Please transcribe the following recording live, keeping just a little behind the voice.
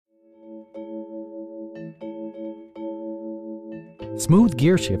Smooth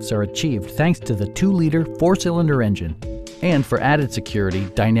gear shifts are achieved thanks to the 2-liter 4-cylinder engine. And for added security,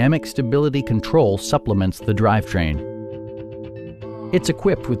 dynamic stability control supplements the drivetrain. It's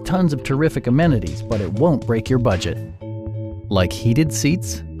equipped with tons of terrific amenities, but it won't break your budget. Like heated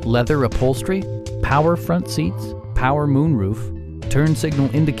seats, leather upholstery, power front seats, power moonroof, turn signal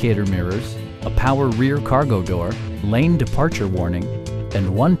indicator mirrors, a power rear cargo door, lane departure warning,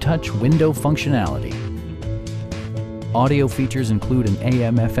 and one-touch window functionality. Audio features include an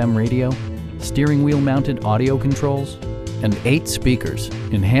AM/FM radio, steering wheel mounted audio controls, and 8 speakers,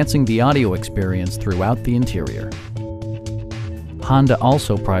 enhancing the audio experience throughout the interior. Honda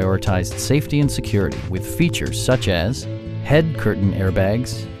also prioritized safety and security with features such as head curtain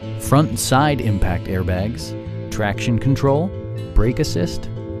airbags, front and side impact airbags, traction control, brake assist,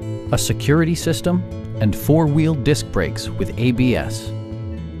 a security system, and 4-wheel disc brakes with ABS.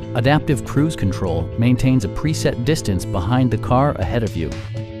 Adaptive Cruise Control maintains a preset distance behind the car ahead of you,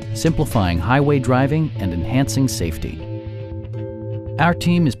 simplifying highway driving and enhancing safety. Our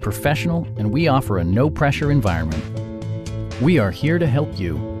team is professional and we offer a no-pressure environment. We are here to help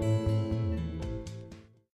you.